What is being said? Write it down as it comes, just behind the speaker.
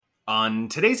On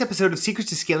today's episode of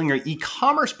Secrets to Scaling Your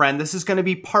E-commerce Brand, this is going to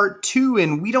be part 2,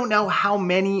 and we don't know how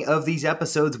many of these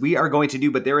episodes we are going to do,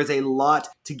 but there is a lot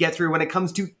to get through when it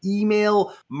comes to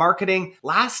email marketing.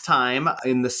 Last time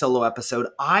in the solo episode,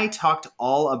 I talked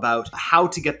all about how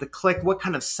to get the click, what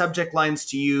kind of subject lines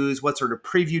to use, what sort of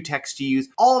preview text to use,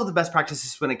 all of the best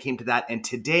practices when it came to that. And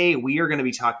today we are going to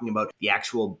be talking about the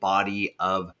actual body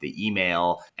of the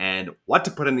email and what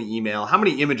to put in the email, how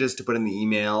many images to put in the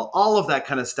email, all of that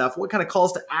kind of stuff. What kind of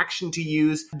calls to action to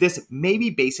use. This may be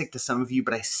basic to some of you,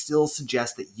 but I still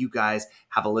suggest that you guys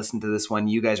have a listen to this one.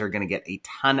 You guys are going to get a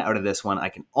ton out of this one. I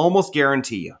can almost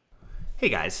guarantee you. Hey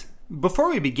guys. Before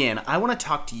we begin, I want to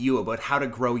talk to you about how to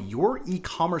grow your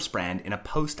e-commerce brand in a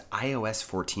post-iOS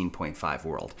 14.5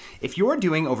 world. If you're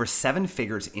doing over 7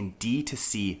 figures in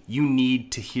D2C, you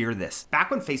need to hear this. Back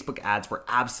when Facebook ads were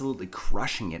absolutely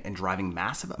crushing it and driving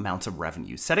massive amounts of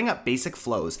revenue, setting up basic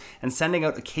flows and sending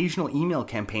out occasional email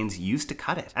campaigns used to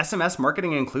cut it. SMS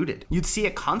marketing included. You'd see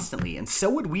it constantly, and so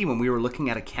would we when we were looking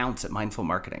at accounts at Mindful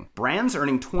Marketing. Brands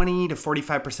earning 20 to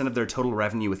 45% of their total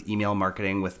revenue with email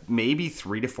marketing with maybe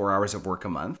 3 to 4 hours of work a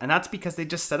month. And that's because they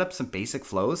just set up some basic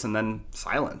flows and then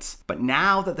silence. But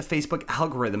now that the Facebook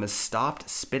algorithm has stopped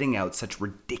spitting out such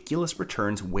ridiculous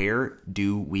returns, where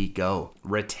do we go?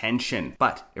 Retention.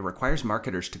 But it requires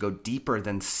marketers to go deeper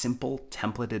than simple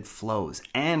templated flows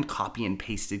and copy and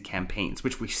pasted campaigns,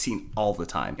 which we've seen all the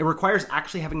time. It requires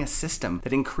actually having a system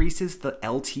that increases the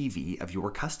LTV of your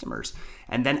customers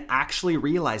and then actually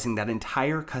realizing that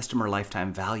entire customer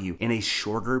lifetime value in a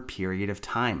shorter period of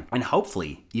time and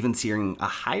hopefully even seeing a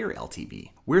higher LTV.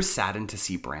 We're saddened to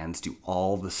see brands do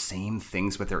all the same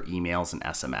things with their emails and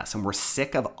SMS, and we're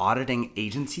sick of auditing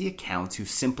agency accounts who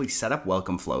simply set up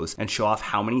welcome flows and show off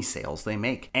how many sales they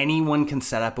make. Anyone can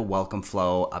set up a welcome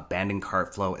flow, abandoned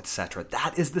cart flow, etc.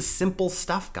 That is the simple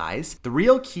stuff, guys. The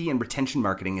real key in retention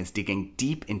marketing is digging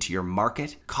deep into your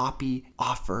market, copy,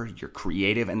 offer, your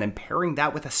creative, and then pairing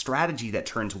that with a strategy that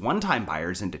turns one-time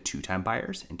buyers into two-time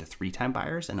buyers, into three-time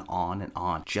buyers, and on,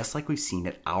 just like we've seen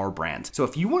at our brands. So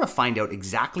if you want to find out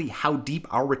exactly how deep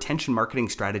our retention marketing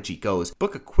strategy goes,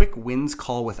 book a quick wins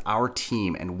call with our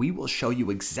team and we will show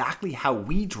you exactly how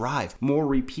we drive more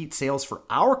repeat sales for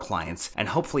our clients and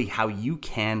hopefully how you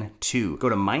can too. Go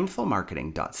to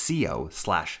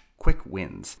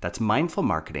mindfulmarketing.co/quick-wins. That's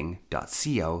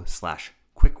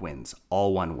mindfulmarketing.co/quick-wins,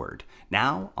 all one word.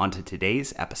 Now, on to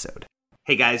today's episode.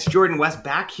 Hey guys, Jordan West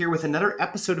back here with another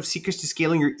episode of Secrets to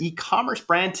Scaling Your E-commerce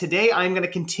Brand. Today, I'm going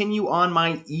to continue on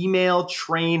my email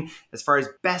train as far as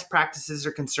best practices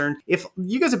are concerned. If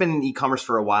you guys have been in e-commerce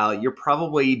for a while, you're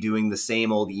probably doing the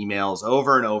same old emails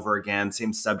over and over again,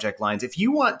 same subject lines. If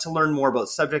you want to learn more about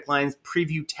subject lines,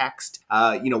 preview text,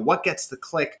 what gets the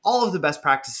click, all of the best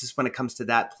practices when it comes to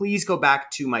that, please go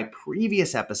back to my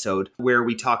previous episode where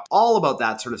we talked all about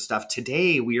that sort of stuff.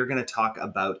 Today, we are going to talk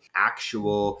about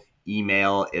actual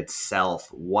email itself,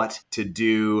 what to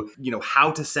do,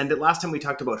 how to send it. Last time we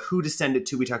talked about who to send it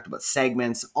to. We talked about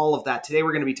segments, all of that. Today,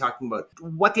 we're going to be talking about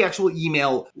what the actual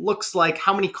email looks like,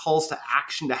 how many calls to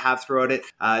action to have throughout it,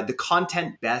 the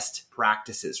content best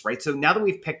practices, right? So now that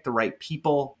we've picked the right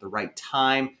people, the right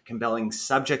time, compelling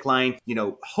subject line,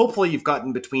 hopefully you've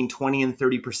gotten between 20 and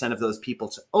 30% of those people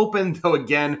to open, though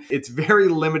again, it's very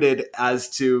limited as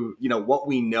to, what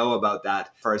we know about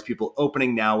that as far as people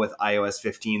opening now with iOS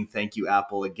 15. Thank you,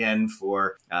 Apple, again,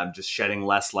 for just shedding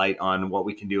less light on what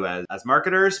we can do as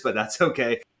marketers, but that's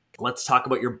okay. Let's talk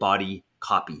about your body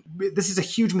copy. This is a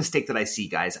huge mistake that I see,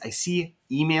 guys. I see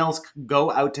emails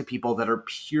go out to people that are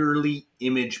purely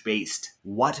image-based.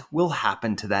 What will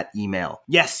happen to that email?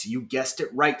 Yes, you guessed it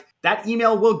right. That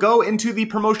email will go into the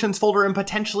promotions folder and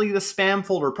potentially the spam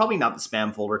folder. Probably not the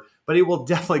spam folder, but it will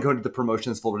definitely go into the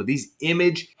promotions folder. These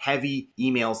image-heavy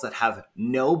emails that have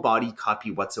no body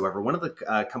copy whatsoever. One of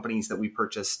the companies that we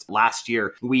purchased last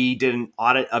year, we did an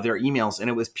audit of their emails and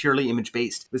it was purely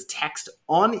image-based. It was text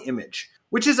on image,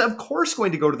 which is of course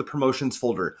going to go to the promotions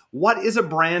folder. What is a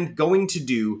brand going to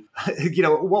do?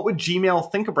 What would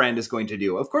Gmail think a brand is going to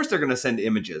do? Of course, they're going to send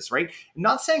images, right? I'm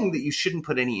not saying that you shouldn't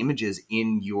put any images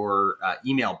in your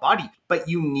email body, but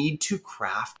you need to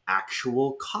craft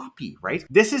actual copy, right?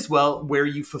 This is where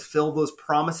you fulfill those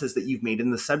promises that you've made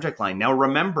in the subject line. Now,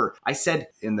 remember, I said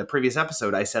in the previous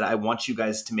episode, I want you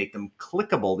guys to make them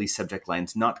clickable, these subject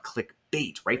lines, not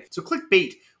clickbait, right? So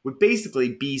clickbait would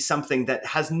basically be something that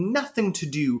has nothing to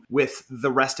do with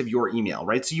the rest of your email,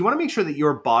 right? So you want to make sure that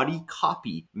your body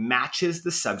copy matches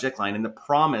the subject line and the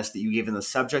promise that you gave in the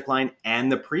subject line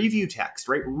and the preview text,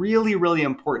 right? Really, really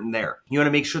important there. You want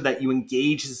to make sure that you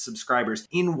engage the subscribers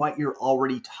in what you're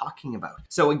already talking about.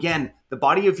 So again, the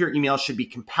body of your email should be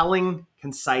compelling,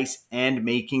 concise, and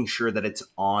making sure that it's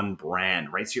on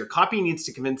brand, right? So your copy needs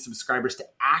to convince subscribers to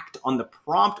act on the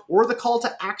prompt or the call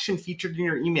to action featured in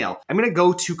your email. I'm going to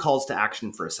go to calls to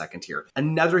action for a second here.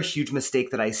 Another huge mistake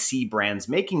that I see brands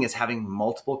making is having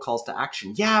multiple calls to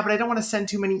action. Yeah, but I don't want to send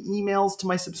too many emails to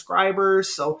my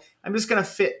subscribers, so I'm just going to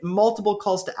fit multiple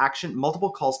calls to action.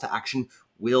 Multiple calls to action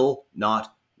will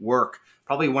not work.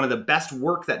 Probably one of the best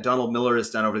work that Donald Miller has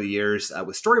done over the years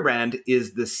with StoryBrand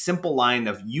is the simple line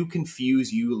of "you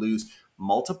confuse, you lose."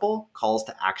 Multiple calls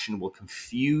to action will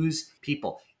confuse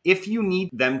people. If you need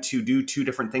them to do two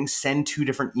different things, send two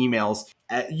different emails.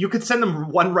 You could send them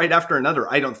one right after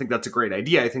another. I don't think that's a great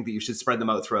idea. I think that you should spread them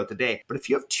out throughout the day. But if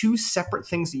you have two separate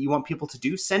things that you want people to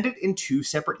do, send it in two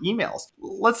separate emails.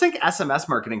 Let's think SMS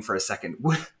marketing for a second.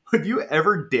 Would you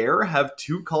ever dare have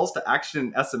two calls to action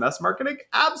in SMS marketing?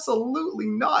 Absolutely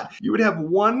not. You would have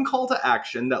one call to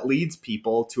action that leads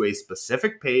people to a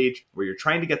specific page where you're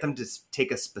trying to get them to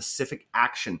take a specific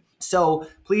action. So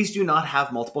please do not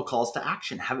have multiple calls to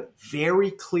action. Have it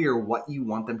very clear what you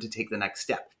want them to take the next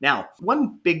step. Now,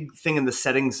 one big thing in the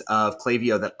settings of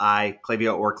Klaviyo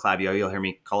Klaviyo or Klaviyo, you'll hear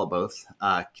me call it both,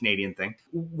 Canadian thing.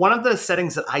 One of the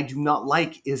settings that I do not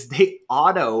like is they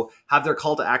auto have their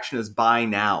call to action as buy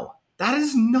now. That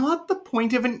is not the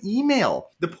point of an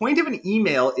email. The point of an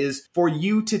email is for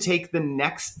you to take the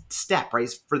next step, right?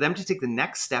 For them to take the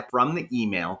next step from the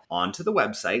email onto the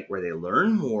website where they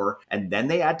learn more, and then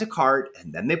they add to cart,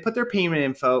 and then they put their payment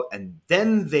info, and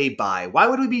then they buy. Why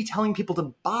would we be telling people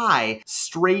to buy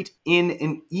straight in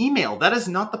an email? That is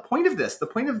not the point of this. The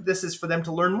point of this is for them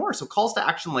to learn more. So calls to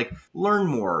action like learn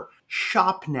more,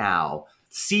 shop now,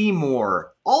 see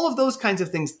more, all of those kinds of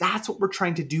things. That's what we're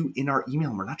trying to do in our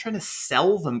email. We're not trying to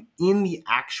sell them in the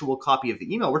actual copy of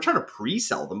the email. We're trying to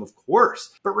pre-sell them, of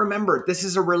course. But remember, this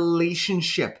is a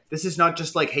relationship. This is not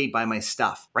just like, hey, buy my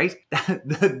stuff, right?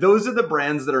 Those are the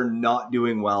brands that are not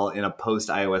doing well in a post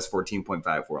iOS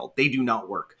 14.5 world. They do not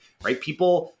work, right?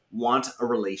 People want a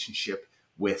relationship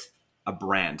with a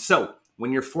brand. So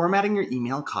when you're formatting your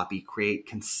email copy, create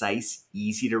concise,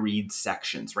 easy to read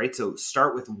sections, right? So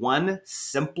start with one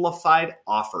simplified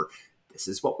offer. This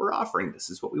is what we're offering.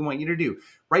 This is what we want you to do.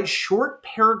 Write short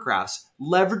paragraphs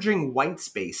leveraging white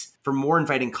space for more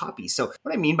inviting copy. So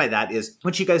what I mean by that is I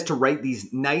want you guys to write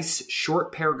these nice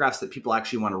short paragraphs that people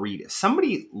actually want to read. If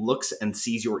somebody looks and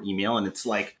sees your email and it's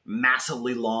like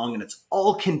massively long and it's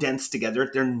all condensed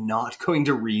together, they're not going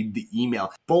to read the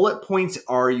email. Bullet points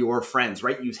are your friends,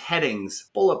 right? Use headings,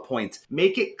 bullet points.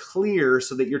 Make it clear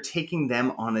so that you're taking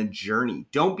them on a journey.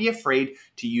 Don't be afraid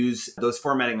to use those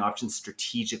formatting options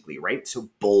strategically, right? So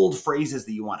bold phrases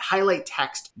that you want, highlight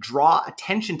text, draw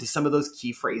attention to some of those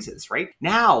key phrases, right?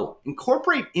 Now,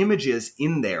 incorporate images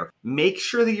in there. Make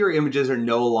sure that your images are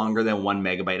no longer than 1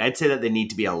 megabyte. I'd say that they need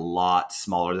to be a lot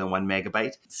smaller than 1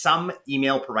 megabyte. Some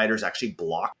email providers actually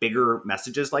block bigger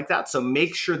messages like that. So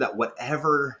make sure that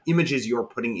whatever images you're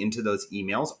putting into those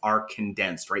emails are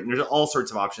condensed, right? And there's all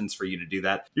sorts of options for you to do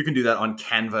that. You can do that on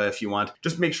Canva if you want.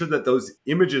 Just make sure that those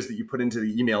images that you put into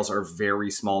the emails are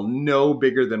very small, no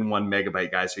bigger than 1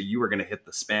 megabyte, guys. So you are going to hit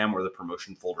the spam or the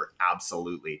promotion folder.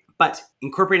 Absolutely. But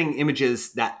incorporating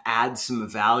images that add some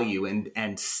value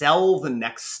and sell the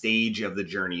next stage of the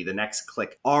journey, the next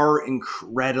click, are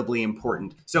incredibly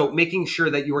important. So making sure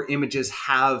that your images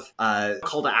have a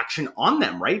call to action on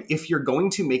them, right? If you're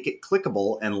going to make it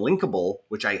clickable and linkable,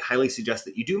 which I highly suggest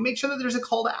that you do, make sure that there's a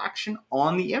call to action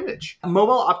on the image.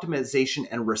 Mobile optimization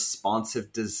and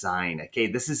responsive design. Okay,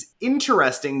 this is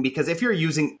interesting because if you're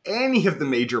using any of the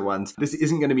major ones, this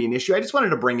isn't going to be an issue. I just wanted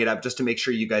to bring it up just to make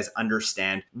sure you guys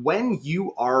understand when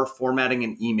you are formatting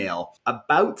an email,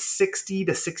 about 60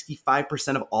 to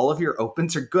 65% of all of your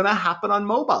opens are going to happen on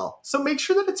mobile. So make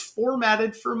sure that it's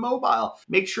formatted for mobile.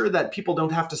 Make sure that people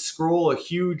don't have to scroll a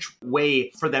huge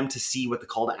way for them to see what the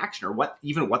call to action or what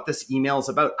this email is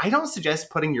about. I don't suggest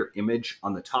putting your image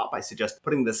on the top. I suggest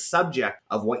putting the subject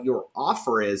of what your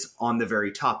offer is on the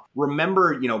very top.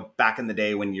 Remember, back in the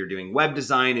day when you're doing web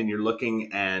design and you're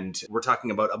looking and we're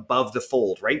talking about above the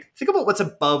fold, right? Think about what's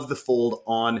above the fold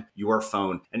on your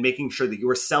phone and making sure that you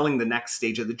are selling the next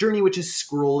stage of the journey, which is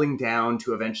scrolling down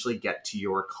to eventually get to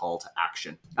your call to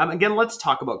action. Again, let's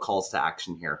talk about calls to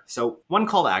action here. So one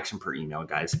call to action per email,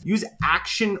 guys. Use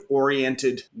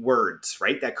action-oriented words,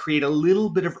 right? That create a little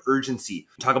bit of urgency.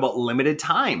 Talk about limited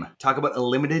time. Talk about a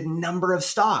limited number of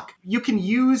stock. You can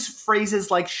use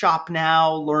phrases like shop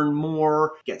now, learn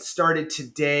more, get started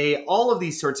today, all of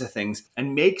these sorts of things,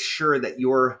 and make sure that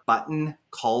your button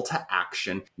call to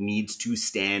action needs to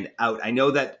stand out. I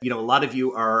know that, a lot of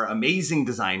you are amazing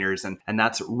designers and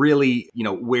that's really,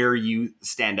 where you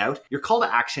stand out. Your call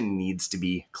to action needs to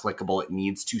be clickable. It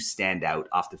needs to stand out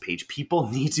off the page. People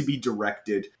need to be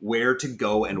directed where to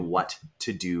go and what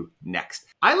to do next.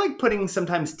 I like putting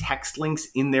sometimes text links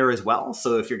in there as well.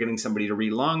 So if you're getting somebody to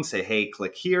read along, say, hey,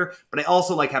 click here. But I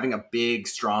also like having a big,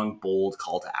 strong, bold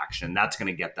call to action. That's going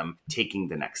to get them taking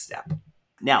the next step.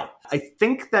 Now, I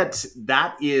think that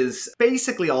is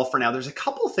basically all for now. There's a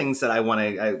couple things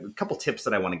a couple tips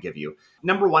that I want to give you.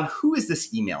 Number one, who is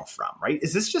this email from, right?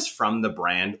 Is this just from the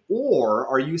brand, or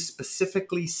are you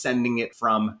specifically sending it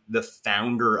from the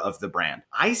founder of the brand?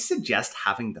 I suggest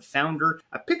having the founder,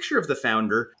 a picture of the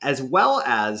founder, as well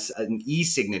as an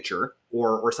e-signature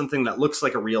or something that looks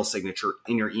like a real signature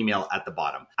in your email at the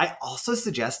bottom. I also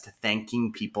suggest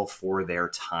thanking people for their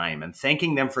time and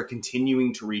thanking them for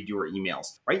continuing to read your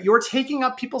emails, right? You're taking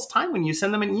up people's time when you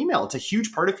send them an email. It's a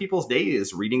huge part of people's day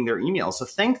is reading their emails. So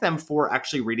thank them for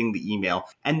actually reading the email.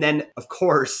 And then, of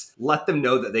course, let them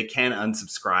know that they can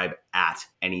unsubscribe at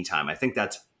any time. I think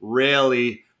that's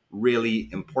really, really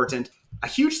important. A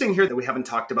huge thing here that we haven't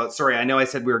talked about, sorry, I know I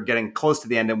said we were getting close to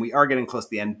the end and we are getting close to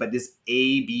the end, but is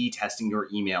A/B testing your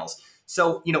emails.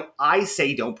 So, I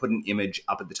say don't put an image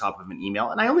up at the top of an email.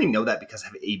 And I only know that because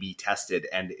I've A/B tested.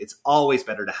 And it's always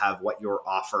better to have what your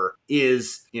offer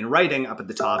is in writing up at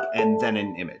the top and then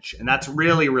an image. And that's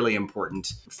really, really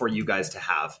important for you guys to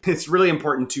have. It's really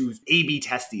important to A/B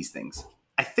test these things.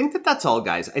 I think that's all,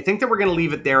 guys. I think that we're going to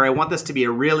leave it there. I want this to be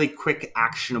a really quick,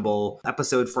 actionable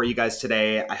episode for you guys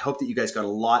today. I hope that you guys got a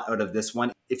lot out of this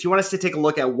one. If you want us to take a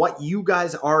look at what you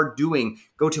guys are doing,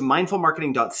 go to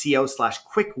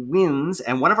mindfulmarketing.co/quick-wins,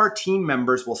 and one of our team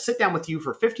members will sit down with you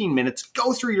for 15 minutes,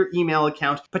 go through your email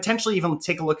account, potentially even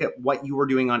take a look at what you were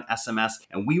doing on SMS,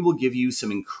 and we will give you some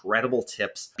incredible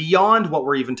tips beyond what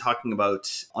we're even talking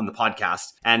about on the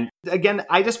podcast. And again,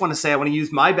 I just want to say I want to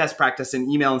use my best practice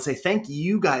in email and say thank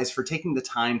you guys for taking the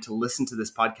time to listen to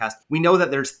this podcast. We know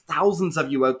that there's thousands of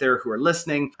you out there who are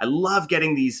listening. I love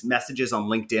getting these messages on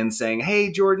LinkedIn saying, hey,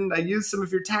 Jordan, I used some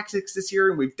of your tactics this year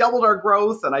and we've doubled our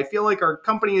growth and I feel like our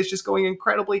company is just going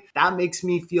incredibly. That makes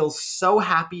me feel so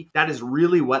happy. That is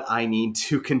really what I need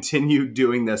to continue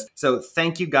doing this. So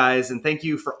thank you guys. And thank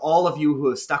you for all of you who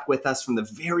have stuck with us from the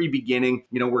very beginning.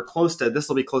 This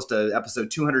will be close to episode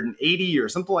 280 or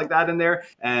something like that in there.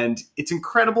 And it's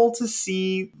incredible to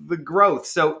see the growth.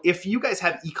 So if you guys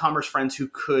have e-commerce friends who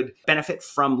could benefit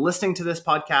from listening to this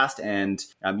podcast and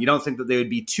you don't think that they would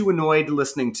be too annoyed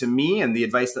listening to me and the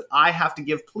advice that I have to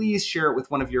give, please share it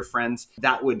with one of your friends.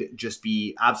 That would just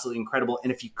be absolutely incredible.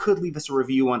 And if you could leave us a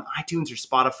review on iTunes or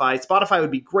Spotify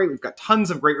would be great. We've got tons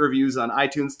of great reviews on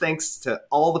iTunes. Thanks to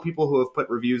all the people who have put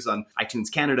reviews on iTunes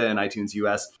Canada and iTunes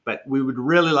US. But we would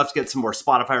really love to get some more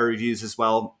Spotify reviews as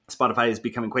well. Spotify is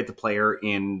becoming quite the player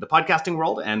in the podcasting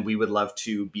world, and we would love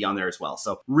to be on there as well.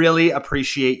 So really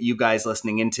appreciate you guys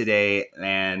listening in today,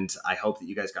 and I hope that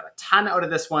you guys got a ton out of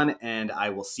this one, and I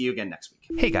will see you again next week.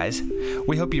 Hey guys,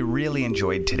 we hope you really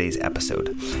enjoyed today's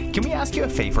episode. Can we ask you a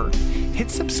favor? Hit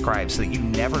subscribe so that you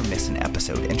never miss an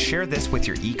episode, and share this with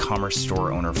your e-commerce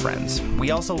store owner friends.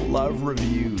 We also love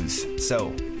reviews,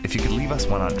 so if you could leave us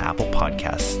one on Apple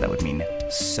Podcasts, that would mean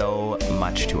so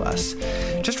much to us.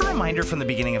 Just a reminder from the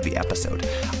beginning of the episode,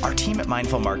 our team at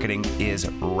Mindful Marketing is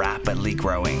rapidly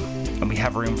growing, and we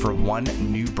have room for one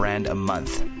new brand a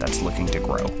month that's looking to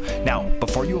grow. Now,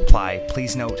 before you apply,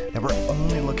 please note that we're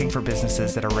only looking for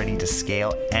businesses that are ready to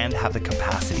scale and have the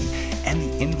capacity and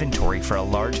the inventory for a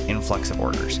large influx of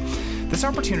orders. This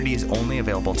opportunity is only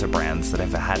available to brands that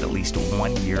have had at least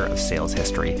 1 year of sales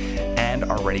history and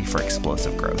are ready for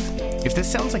explosive growth. If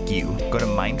this sounds like you, go to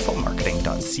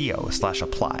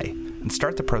mindfulmarketing.co/apply and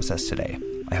start the process today.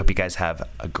 I hope you guys have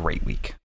a great week.